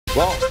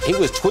Well, he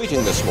was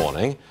tweeting this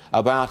morning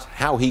about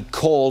how he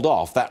called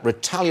off that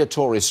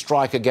retaliatory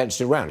strike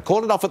against Iran.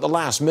 Called it off at the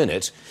last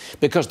minute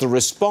because the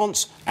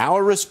response,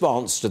 our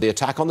response to the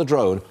attack on the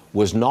drone,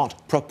 was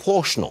not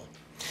proportional.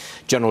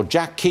 General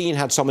Jack Keane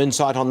had some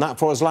insight on that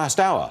for us last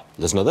hour.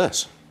 Listen to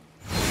this.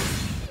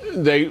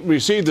 They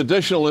received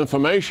additional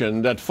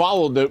information that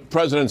followed the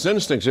president's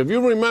instincts. If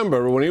you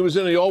remember, when he was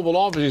in the Oval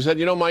Office, he said,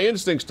 you know, my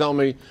instincts tell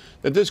me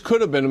that this could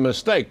have been a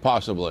mistake,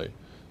 possibly.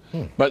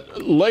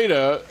 But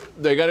later,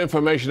 they got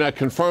information that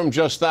confirmed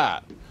just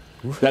that,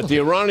 that the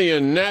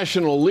Iranian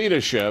national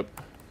leadership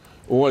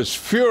was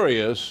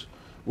furious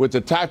with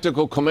the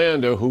tactical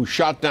commander who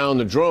shot down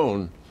the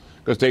drone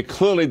because they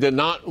clearly did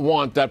not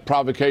want that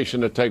provocation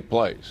to take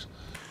place.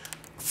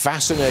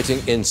 Fascinating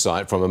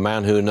insight from a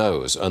man who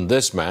knows. And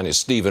this man is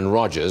Stephen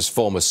Rogers,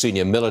 former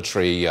senior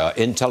military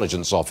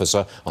intelligence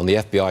officer on the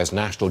FBI's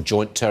National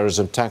Joint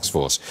Terrorism Task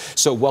Force.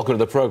 So welcome to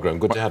the program.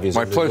 Good to have you.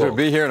 My pleasure to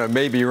be here, and it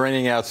may be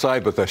raining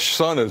outside, but the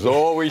sun is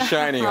always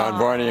shining on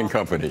Varney and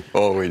company.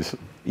 Always.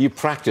 You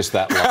practiced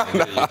that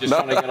line. You're just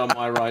trying to get on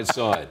my right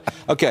side.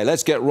 OK,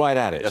 let's get right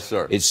at it. Yes,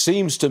 sir. It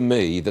seems to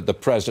me that the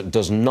president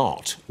does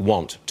not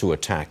want to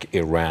attack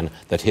Iran,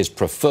 that his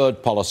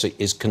preferred policy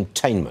is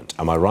containment.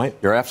 Am I right?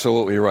 You're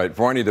absolutely right.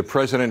 Varney, the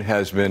president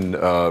has been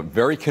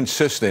very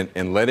consistent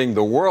in letting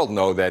the world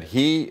know that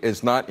he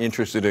is not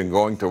interested in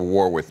going to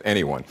war with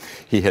anyone.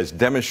 He has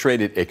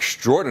demonstrated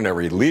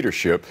extraordinary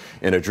leadership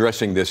in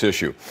addressing this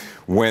issue.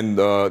 When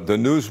the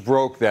news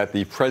broke that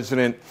the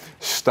president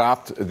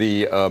stopped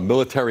the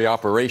military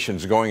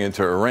operations going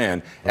into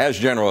Iran, as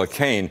General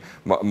Keane,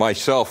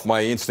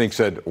 my instinct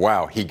said,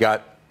 wow, he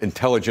got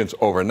intelligence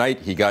overnight.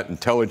 He got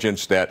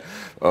intelligence that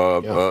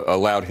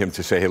allowed him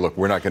to say, hey, look,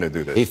 we're not going to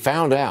do this. He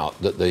found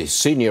out that the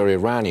senior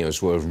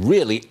Iranians were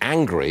really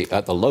angry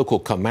at the local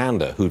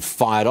commander who'd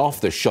fired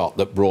off the shot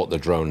that brought the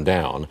drone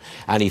down.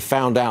 And he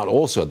found out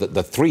also that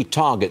the 3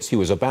 targets he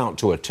was about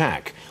to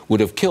attack would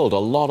have killed a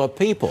lot of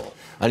people.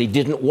 And he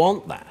didn't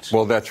want that.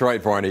 Well, that's right,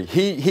 Varney.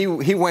 He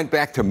went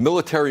back to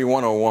military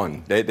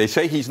 101. They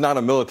say he's not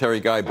a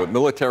military guy, but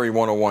military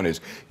 101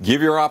 is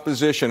give your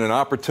opposition an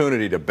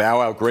opportunity to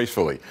bow out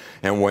gracefully.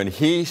 And when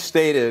he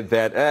stated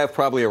that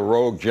probably a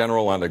rogue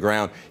general on the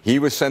ground, he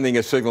was sending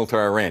a signal to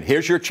Iran.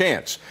 Here's your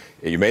chance.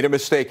 You made a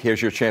mistake. Here's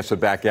your chance to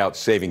back out,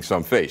 saving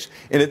some face.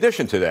 In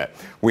addition to that,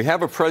 we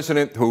have a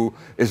president who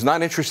is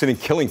not interested in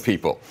killing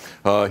people.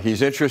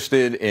 He's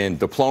interested in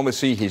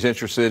diplomacy. He's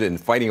interested in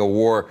fighting a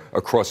war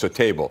across a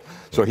table.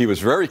 So he was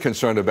very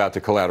concerned about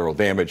the collateral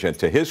damage, and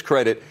to his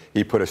credit,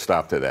 he put a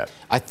stop to that.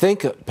 I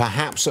think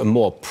perhaps a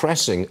more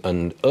pressing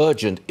and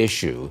urgent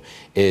issue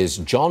is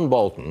John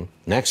Bolton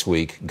next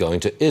week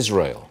going to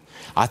Israel.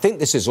 I think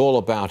this is all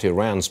about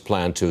Iran's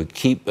plan to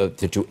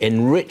to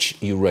enrich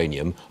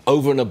uranium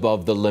over and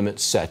above the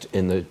limits set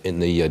in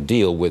the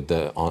deal with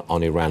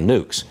on Iran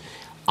nukes.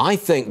 I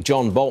think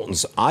John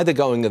Bolton's either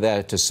going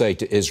there to say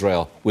to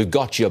Israel, we've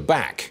got your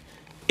back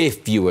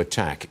if you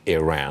attack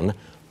Iran,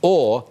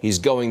 or he's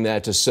going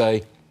there to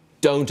say,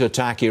 don't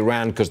attack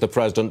Iran because the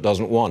president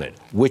doesn't want it.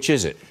 Which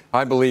is it?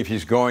 I believe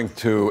he's going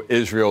to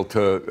Israel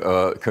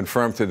to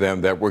confirm to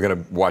them that we're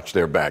going to watch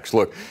their backs.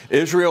 Look,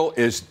 Israel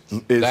is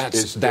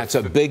that's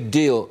a big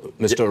deal,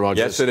 Mr. Rogers.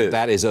 Yes, it is.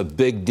 That is a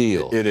big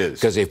deal. It is.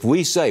 Because if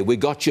we say we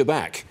got your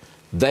back,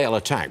 they'll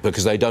attack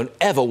because they don't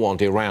ever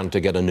want Iran to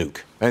get a nuke.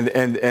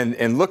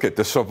 And look at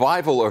the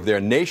survival of their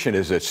nation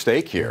is at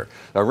stake here.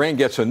 Iran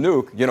gets a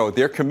nuke, you know,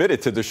 they're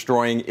committed to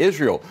destroying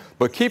Israel.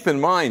 But keep in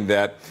mind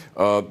that,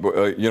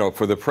 you know,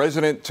 for the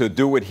president to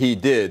do what he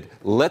did,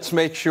 let's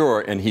make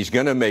sure, and he's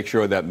going to make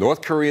sure that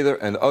North Korea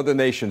and other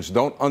nations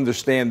don't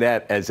understand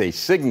that as a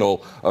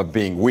signal of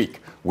being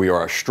weak. We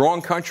are a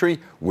strong country.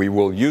 We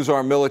will use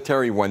our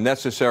military when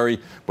necessary.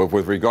 But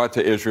with regard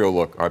to Israel,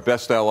 look, our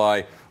best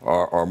ally,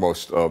 our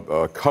most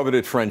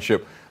coveted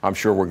friendship, I'm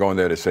sure we're going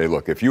there to say,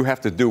 look, if you have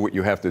to do what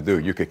you have to do,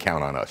 you could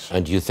count on us.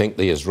 And do you think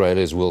the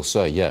Israelis will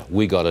say, yeah,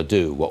 we got to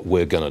do what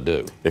we're going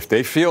to do? If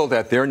they feel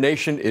that their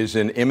nation is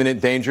in imminent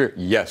danger,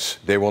 yes,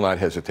 they will not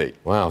hesitate.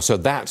 Wow, so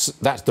that's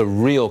the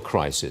real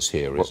crisis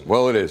here, isn't it?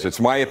 Well, it is. It's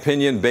my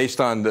opinion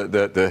based on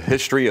the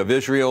history of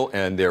Israel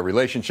and their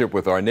relationship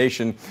with our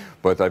nation.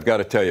 But I've got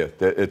to tell you,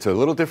 it's a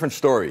little different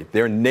story.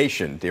 Their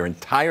nation, their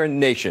entire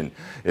nation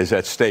is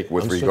at stake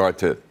with regard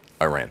to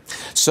Iran.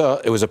 Sir,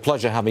 it was a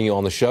pleasure having you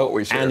on the show.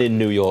 Always and in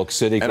New York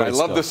City. And I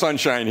love the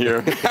sunshine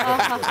here.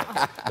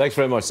 Thanks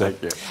very much, sir.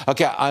 Thank you.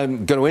 OK,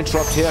 I'm going to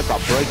interrupt here. I've got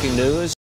breaking news.